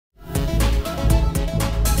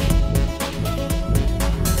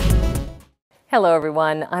Hello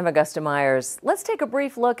everyone, I'm Augusta Myers. Let's take a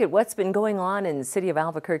brief look at what's been going on in City of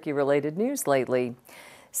Albuquerque related news lately.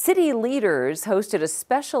 City leaders hosted a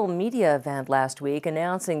special media event last week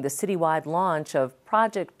announcing the citywide launch of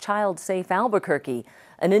Project Child Safe Albuquerque,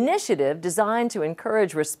 an initiative designed to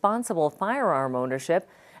encourage responsible firearm ownership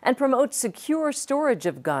and promote secure storage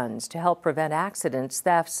of guns to help prevent accidents,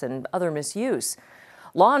 thefts, and other misuse.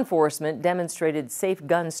 Law enforcement demonstrated safe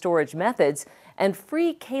gun storage methods, and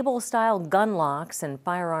free cable-style gun locks and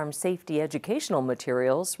firearm safety educational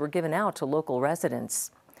materials were given out to local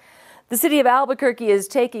residents. The City of Albuquerque is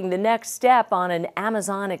taking the next step on an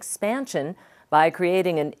Amazon expansion by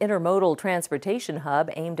creating an intermodal transportation hub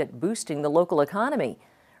aimed at boosting the local economy.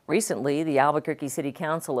 Recently, the Albuquerque City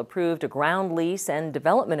Council approved a ground lease and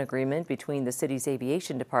development agreement between the city's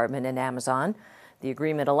aviation department and Amazon. The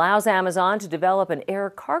agreement allows Amazon to develop an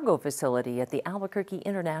air cargo facility at the Albuquerque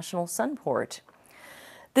International Sunport.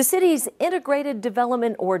 The city's integrated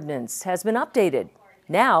development ordinance has been updated.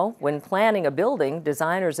 Now, when planning a building,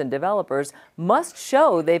 designers and developers must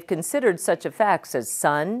show they've considered such effects as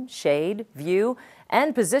sun, shade, view,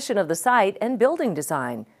 and position of the site and building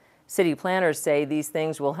design. City planners say these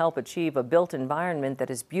things will help achieve a built environment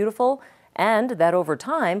that is beautiful and that over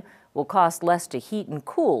time will cost less to heat and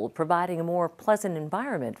cool, providing a more pleasant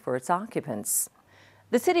environment for its occupants.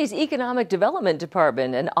 The city's Economic Development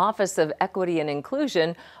Department and Office of Equity and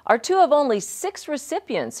Inclusion are two of only 6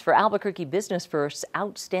 recipients for Albuquerque Business First's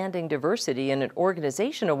Outstanding Diversity in an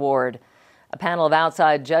Organization Award. A panel of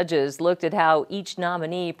outside judges looked at how each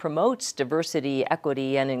nominee promotes diversity,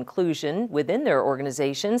 equity, and inclusion within their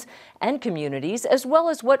organizations and communities, as well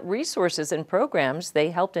as what resources and programs they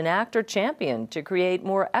helped enact or champion to create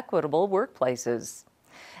more equitable workplaces.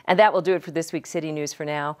 And that will do it for this week's City News for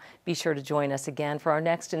now. Be sure to join us again for our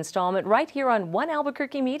next installment right here on One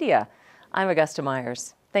Albuquerque Media. I'm Augusta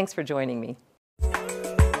Myers. Thanks for joining me.